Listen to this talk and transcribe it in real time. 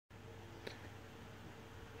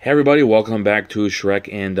Hey everybody, welcome back to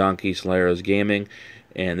Shrek and Donkey Slayers Gaming,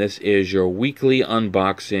 and this is your weekly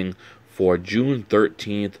unboxing for June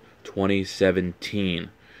 13th, 2017.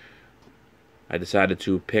 I decided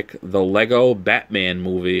to pick the Lego Batman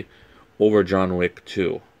movie over John Wick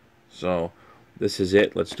 2. So, this is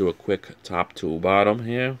it. Let's do a quick top to bottom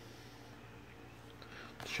here.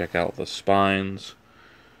 Check out the spines.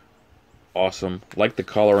 Awesome. Like the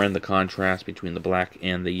color and the contrast between the black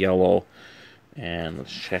and the yellow. And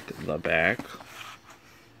let's check the back.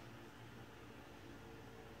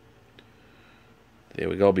 There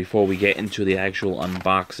we go. Before we get into the actual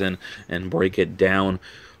unboxing and break it down,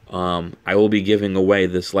 I will be giving away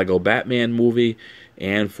this Lego Batman movie,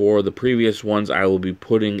 and for the previous ones, I will be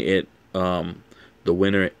putting it, the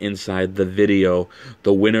winner inside the video.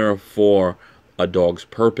 The winner for A Dog's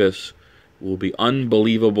Purpose will be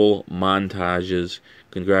unbelievable montages.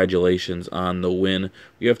 Congratulations on the win.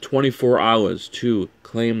 You have 24 hours to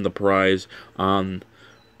claim the prize on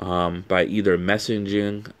by either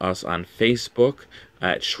messaging us on Facebook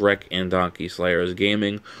at Shrek and Donkey Slayers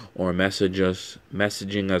Gaming, or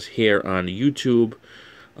messaging us here on YouTube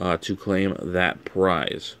to claim that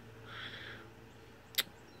prize.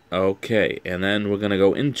 Okay, and then we're going to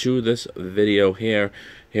go into this video here.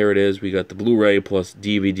 Here it is. We got the Blu-ray plus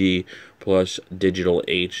DVD plus digital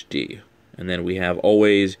HD. And then we have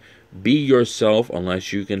always be yourself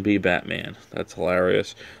unless you can be Batman. That's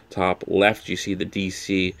hilarious. Top left, you see the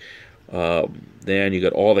DC. Then you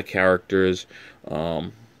got all the characters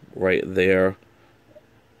right there.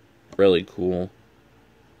 Really cool.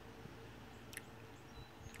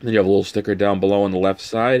 Then you have a little sticker down below on the left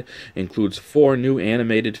side. Includes 4 new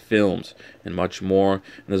animated films and much more.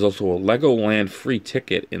 And there's also a Legoland free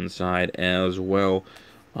ticket inside as well.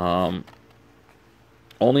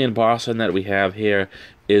 Only in Boston that we have here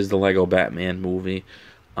is the Lego Batman movie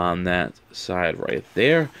on that side right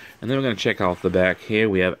there. And then we're going to check out the back here.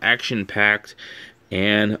 We have action-packed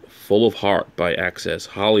and full of heart by Access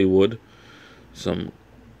Hollywood. Some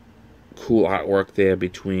cool artwork there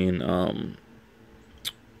between,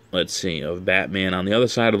 let's see, of Batman on the other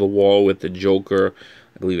side of the wall with the Joker.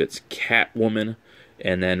 I believe it's Catwoman.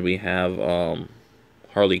 And then we have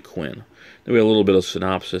Harley Quinn. Then we have a little bit of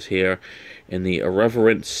synopsis here. In the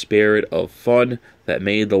irreverent spirit of fun that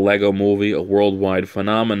made the Lego movie a worldwide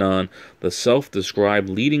phenomenon, the self-described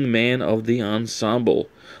leading man of the ensemble,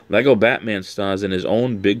 Lego Batman stars in his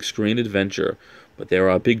own big-screen adventure. But there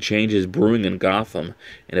are big changes brewing in Gotham,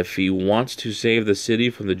 and if he wants to save the city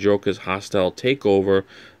from the Joker's hostile takeover,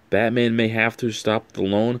 Batman may have to stop the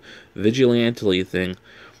lone vigilante thing,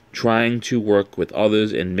 trying to work with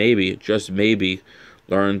others, and maybe, just maybe,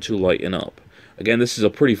 learn to lighten up. Again, this is a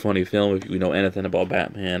pretty funny film if you know anything about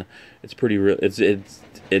Batman. It's pretty real. It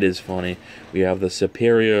is funny. We have the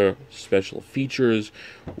Superior Special Features,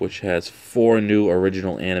 which has 4 new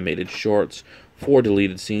original animated shorts, 4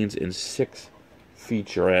 deleted scenes, and 6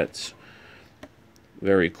 featurettes.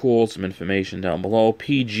 Very cool. Some information down below.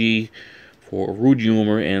 PG for rude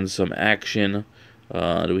humor and some action.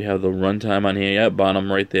 Do we have the runtime on here? Yeah,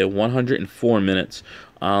 bottom right there. 104 minutes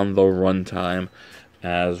on the runtime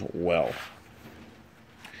as well.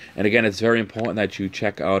 And again, it's very important that you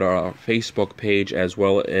check out our Facebook page as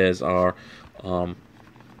well as our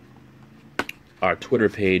Twitter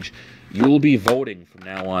page. You will be voting from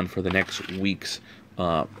now on for the next week's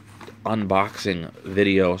unboxing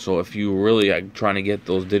video. So if you really are trying to get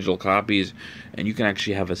those digital copies and you can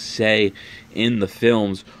actually have a say in the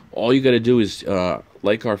films, all you got to do is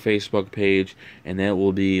like our Facebook page, and that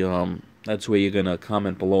will be that's where you're going to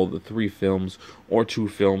comment below the 3 films or 2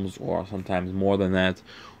 films or sometimes more than that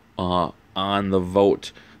on the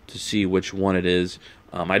vote to see which one it is.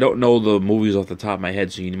 I don't know the movies off the top of my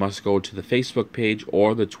head, so you must go to the Facebook page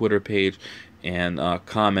or the Twitter page and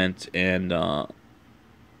comment and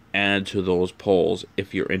add to those polls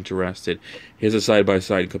if you're interested. Here's a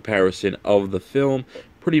side-by-side comparison of the film.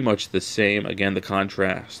 Pretty much the same. Again, the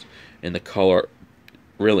contrast and the color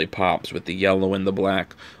really pops with the yellow and the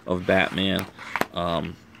black of Batman.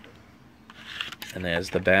 And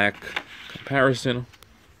there's the back comparison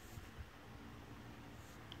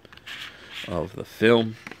of the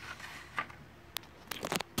film.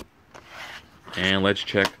 And let's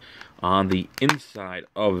check on the inside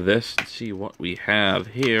of this and see what we have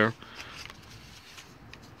here.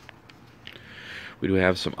 We do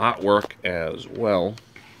have some artwork as well.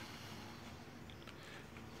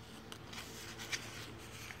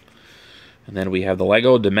 And then we have the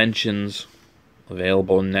Lego Dimensions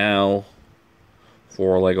available now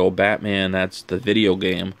for Lego Batman. That's the video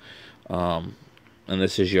game. And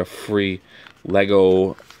this is your free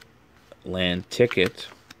Lego Land ticket.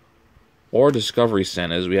 or Discovery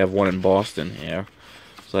Centers. We have one in Boston here,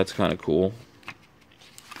 so that's kind of cool.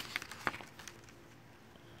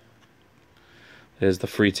 There's the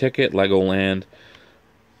free ticket, Legoland,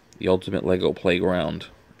 the Ultimate Lego Playground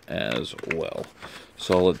as well.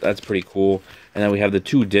 So that's pretty cool. And then we have the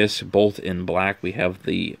 2 discs, both in black. We have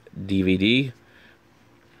the DVD. A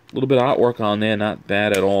little bit of artwork on there, not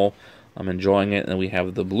bad at all. I'm enjoying it. And then we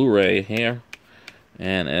have the Blu-ray here.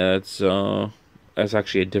 And that's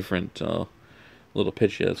actually a different little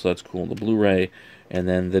picture, so that's cool. The Blu-ray and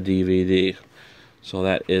then the DVD. So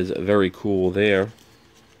that is very cool there.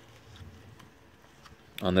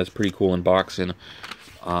 And that's pretty cool unboxing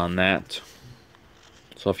on that.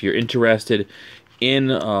 So if you're interested in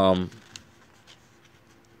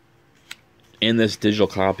this digital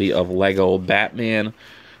copy of Lego Batman,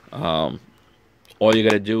 all you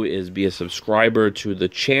gotta do is be a subscriber to the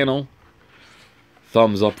channel,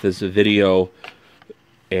 thumbs up this video,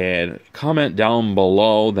 and comment down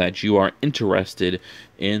below that you are interested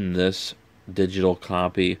in this digital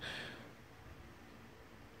copy.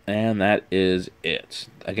 And that is it.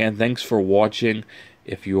 Again, thanks for watching.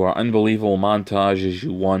 If you are Unbelievable Montages,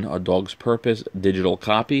 you won a Dog's Purpose digital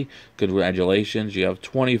copy. Congratulations. You have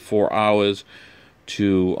 24 hours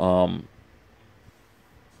to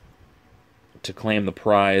claim the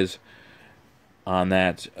prize on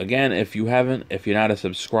that. Again, if you're not a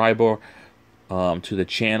subscriber to the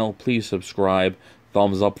channel, please subscribe.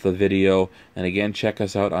 Thumbs up the video. And again, check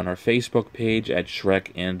us out on our Facebook page at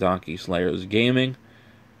Shrek and Donkey Slayers Gaming.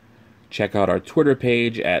 Check out our Twitter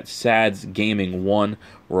page at Sads Gaming 1.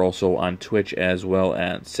 We're also on Twitch as well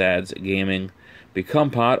at Sads Gaming. Become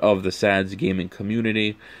part of the Sads Gaming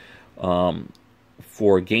community.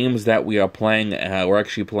 For games that we are playing, we're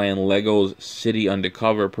actually playing Lego's City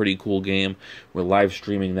Undercover. Pretty cool game. We're live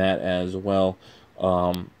streaming that as well.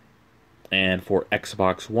 And for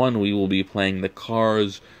Xbox One, we will be playing the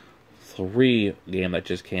Cars 3 game that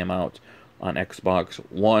just came out on Xbox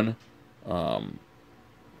One.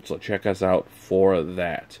 So check us out for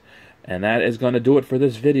that. And that is going to do it for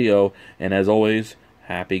this video. And as always,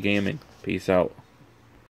 happy gaming. Peace out.